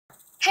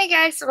Hey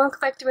guys, welcome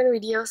back to my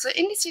video. So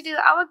in this video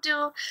I will do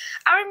a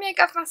remake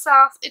of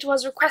myself. It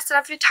was requested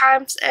a few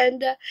times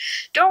and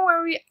don't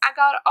worry, I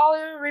got all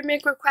the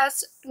remake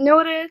requests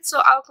noted,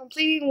 so I'll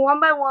complete it one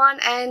by one.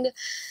 And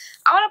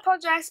I want to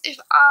apologize if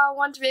I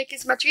want to make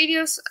as much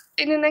videos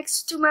in the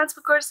next 2 months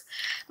because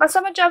my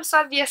summer job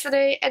started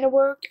yesterday and I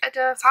work at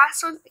a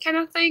fast food kind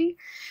of thing.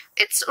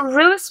 It's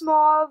really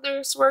small,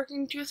 there's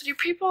working 2-3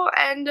 people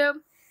and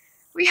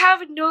we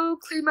have no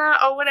climate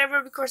or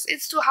whatever because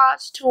it's too hot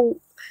to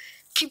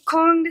keep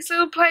cooling this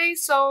little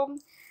place. So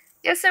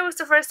yesterday was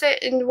the first day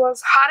and it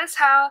was hot as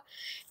hell.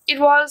 It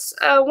was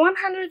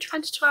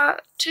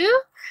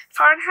 122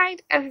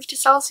 Fahrenheit and 50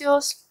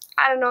 Celsius.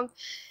 I don't know.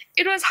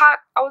 It was hot.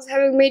 I was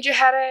having a major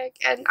headache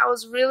and I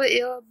was really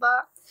ill,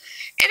 but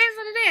it is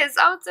what it is.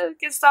 I will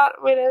get started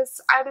with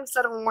this items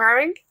that I'm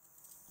wearing.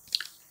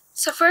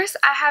 So first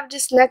I have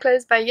this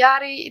necklace by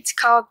Yari. It's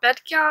called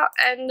Bedka,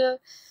 and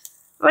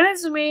when I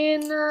zoom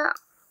in,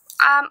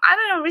 I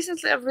don't know,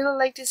 recently I really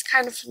like this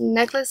kind of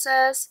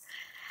necklaces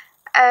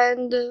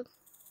and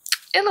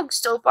it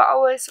looks dope. I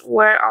always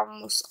wear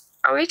almost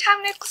every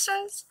time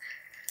necklaces.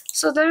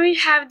 So then we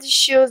have the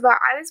shoes by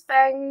Alice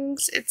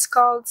Banks. It's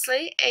called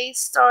Slay A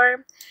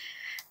Star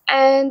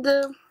and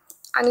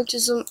I need to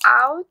zoom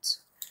out.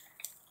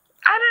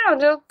 I don't know,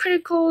 they look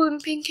pretty cool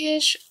and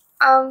pinkish,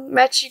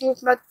 matching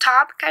with my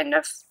top kind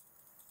of.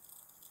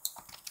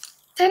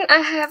 Then I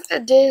have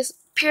this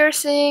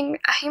piercing,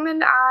 a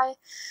human eye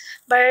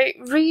by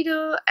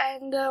Rito,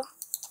 and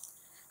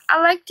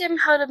I like them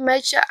how they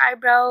match the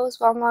eyebrows.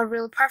 Well, not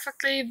really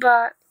perfectly,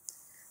 but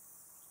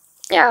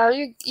yeah,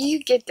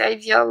 you get the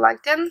idea. I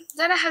like them.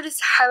 Then I have this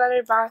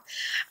highlighter by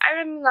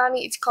Iron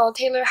Milani. It's called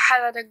Taylor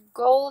Highlighter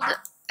Gold,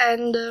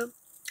 and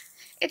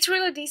it's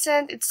really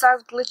decent. It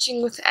starts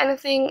glitching with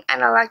anything,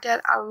 and I like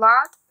that a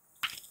lot.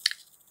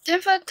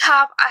 Then for the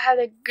top, I have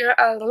a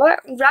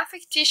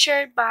graphic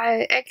t-shirt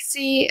by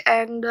XC,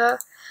 and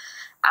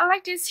I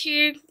like this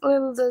here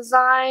little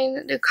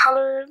design, the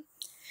color,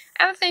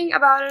 everything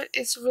about it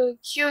is really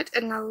cute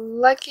and I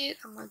like it.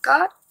 Oh my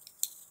god.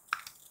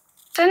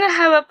 Then I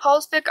have a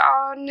pose pic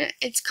on.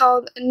 It's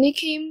called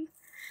Nikim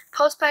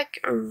Pose Pic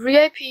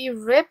VIP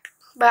Rip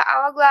by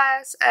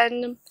Hourglass,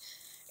 and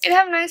it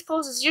have nice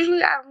poses.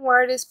 Usually I don't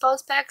wear these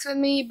pose pics with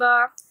me,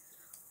 but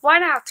why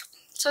not?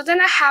 So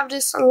then I have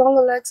this long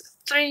legs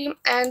 3,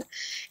 and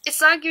it's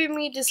not giving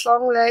me this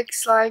long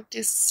legs like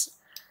this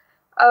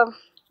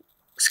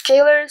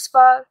scalers,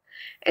 but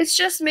it's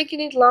just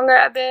making it longer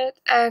a bit,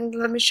 and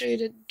let me show you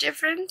the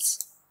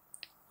difference.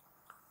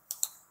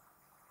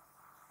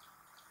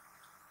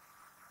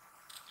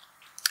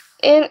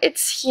 And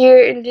it's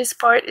here in this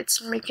part,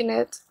 it's making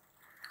it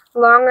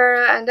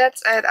longer, and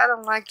that's it. I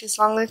don't like these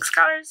long leg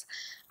scars.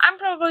 I'm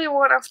probably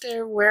one of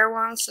the rare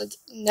ones that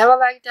never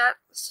like that,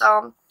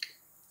 so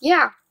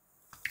yeah.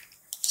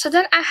 So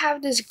then I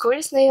have this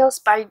gorgeous nails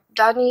by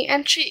Dani,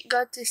 and she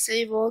got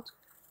disabled.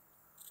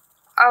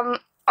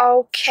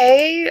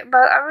 Okay,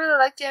 but I really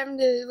like them.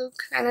 They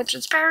look kind of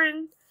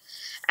transparent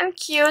and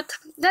cute.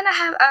 Then I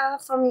have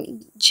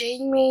from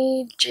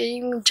Jamie,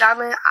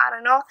 I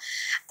don't know.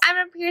 I'm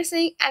a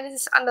piercing, and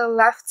this is on the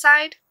left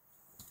side.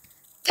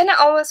 Then I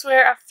always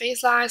wear a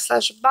face light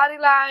 / body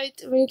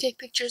light when you take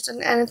pictures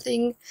and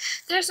anything.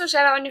 There's no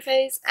shadow on your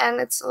face and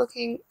it's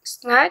looking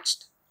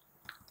snatched.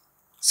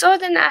 So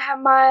then I have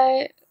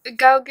my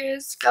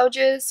gouges,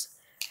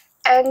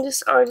 and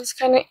this are these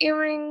kind of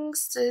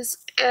earrings, this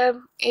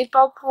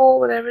 8-ball pull,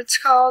 whatever it's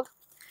called.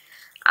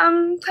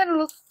 Kind of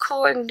look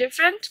cool and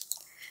different.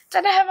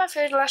 Then I have my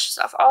favorite lashes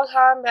of all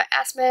time by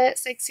Esme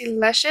Sexy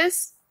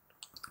Lashes.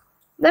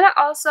 Then I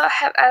also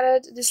have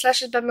added these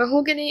lashes by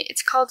Mahogany.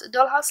 It's called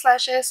Dollhouse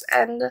Lashes,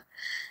 and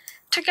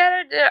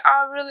together they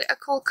are really a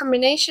cool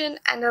combination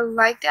and I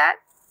like that.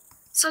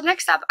 So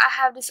next up I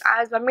have this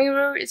eyes by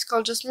Mirror. It's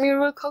called just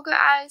Mirror Cocoa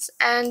Eyes,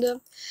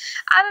 and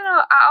I don't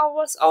know, I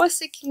was always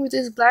sticking with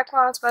these black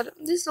ones, but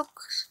these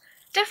look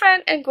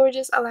different and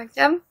gorgeous. I like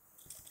them.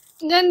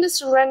 And then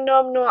this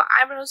random no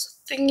eyebrows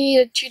thingy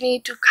that you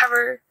need to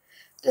cover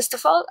this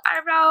default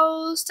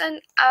eyebrows.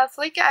 Then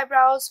flaky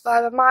eyebrows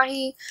by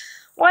Mahi,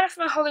 one of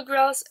my holy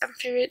grails and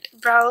favorite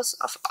brows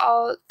of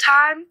all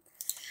time.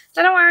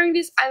 Then I'm wearing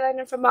this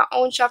eyeliner from my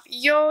own shop,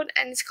 Yon,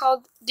 and it's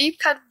called Deep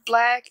Cut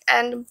Black,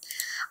 and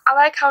I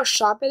like how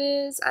sharp it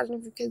is. I don't know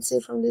if you can see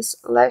from these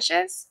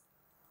lashes.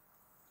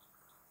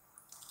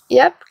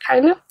 Yep,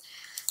 kind of.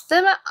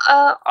 Then my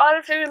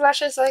other favorite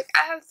lashes, like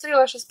I have 3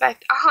 lashes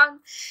back on,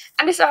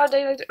 and these are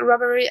Daylight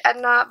Rubbery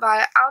Edna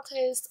by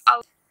UNTES.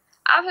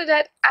 After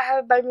that, I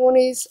have by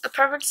Moni's a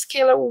perfect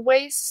scalar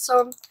waist,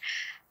 so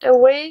the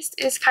waist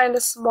is kind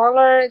of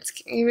smaller. It's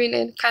even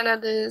in kind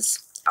of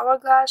this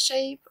hourglass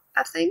shape,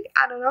 I think.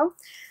 I don't know.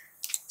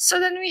 So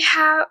then we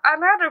have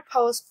another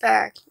post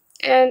bag,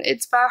 and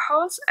it's by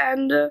House,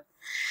 and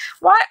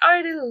why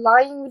are they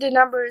lying with the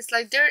numbers?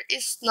 Like, there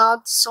is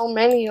not so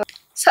many.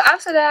 So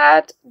after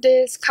that,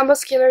 this combo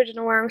scalar that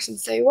I'm wearing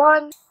since day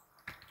 1.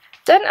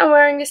 Then I'm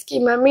wearing this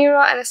Schema Miro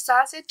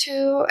Anastasia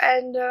too,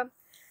 and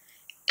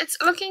It's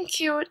looking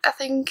cute. I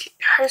think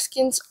her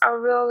skins are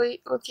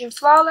really looking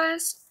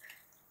flawless.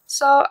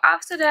 So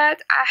after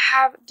that, I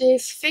have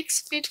this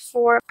Fix Fit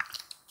for.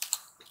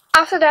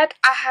 After that,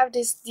 I have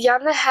this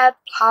Diana Head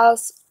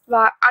Plus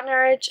by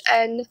Unearth,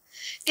 and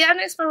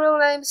Diana is my real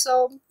name,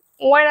 so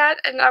why not?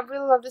 And I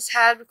really love this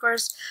hat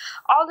because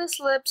all these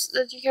lips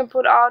that you can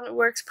put on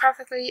works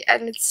perfectly,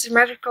 and it's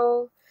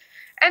symmetrical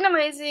and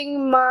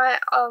amazing. My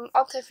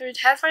all-time favorite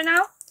hat right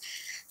now.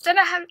 Then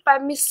I have it by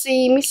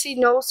Missy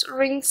nose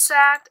ring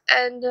set,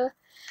 and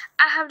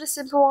I have the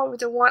simple one with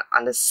the one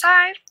on the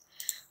side.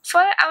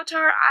 For the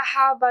outer, I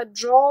have by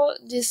Draw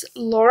this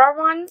Laura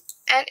one,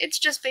 and it's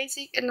just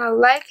basic and I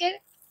like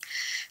it.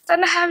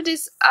 Then I have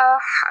this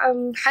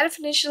high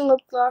definition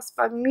lip gloss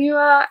by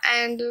Mua,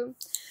 and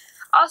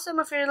also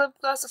my favorite lip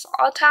gloss of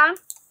all time.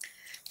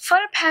 For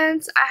the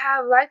pants, I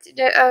have light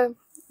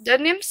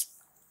denims,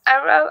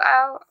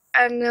 RLL,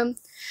 and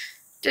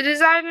the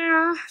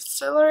designer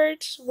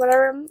silhouette,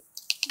 whatever.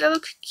 They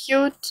look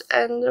cute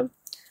and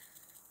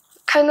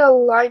kind of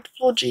light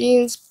blue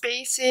jeans,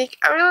 basic.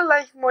 I really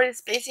like more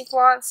these basic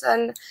ones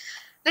and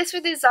these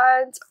with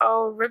designs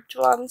or ripped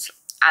ones.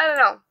 I don't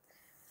know.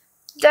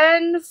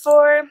 Then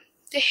for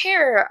the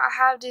hair, I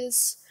have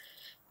this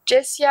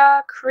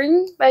Jessia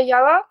cream by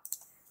Yala.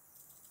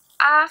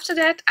 After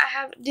that, I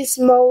have this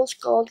mold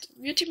called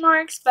Beauty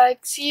Marks by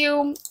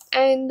Xiu,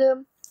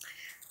 and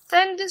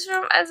then this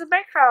room as a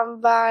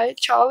background by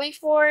Charlie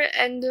 4,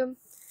 and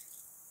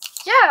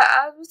yeah,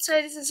 I would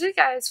say this is it,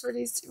 guys, for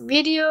this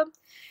video.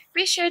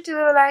 Be sure to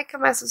leave a like,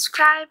 comment,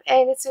 subscribe,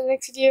 and see you in the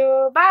next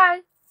video.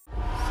 Bye!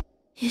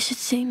 You should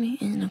see me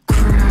in a